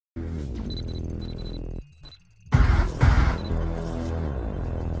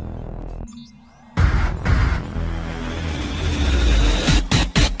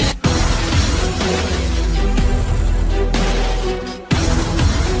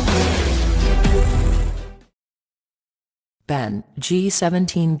Bben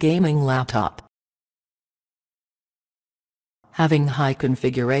G17 gaming laptop. Having high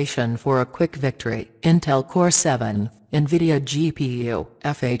configuration for a quick victory. Intel Core 7, NVIDIA GPU,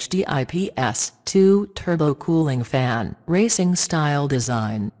 FHD IPS, 2 turbo cooling fan, racing style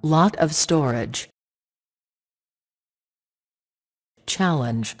design, lot of storage.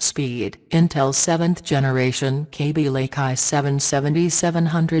 Challenge speed. Intel 7th generation Bben G17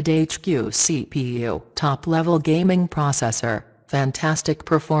 7700HQ CPU, top-level gaming processor, fantastic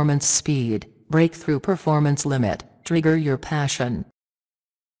performance speed, breakthrough performance limit, trigger your passion.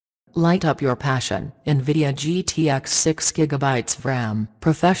 Light up your passion. NVIDIA GTX 6GB of RAM,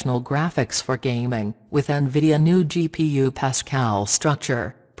 professional graphics for gaming, with NVIDIA new GPU Pascal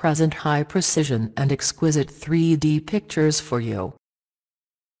structure, present high precision and exquisite 3D pictures for you.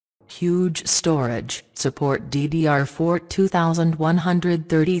 Huge storage, support DDR4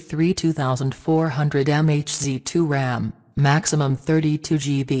 2133 2400 MHz2 RAM, maximum 32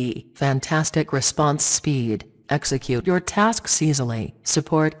 GB, fantastic response speed, execute your tasks easily,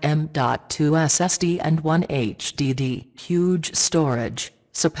 support M.2 SSD and WxHxD, huge storage,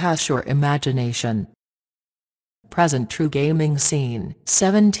 surpass your imagination. Present true gaming scene,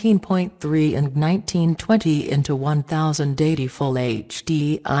 17.3 and 1920 into 1080 Full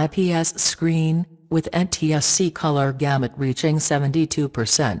HD IPS screen, with NTSC color gamut reaching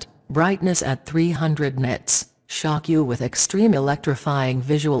 72%, brightness at 300 nits, shock you with extreme electrifying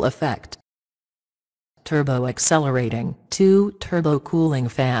visual effect. Turbo accelerating, 2 turbo cooling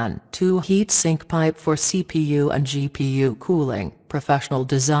fan, 2 heat sink pipe for CPU and GPU cooling, professional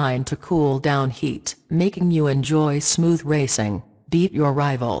design to cool down heat, making you enjoy smooth racing, beat your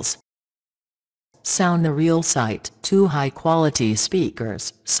rivals. Sound the real sight, 2 high-quality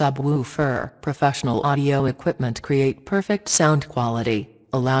speakers, subwoofer, professional audio equipment create perfect sound quality,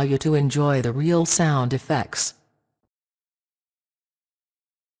 allow you to enjoy the real sound effects.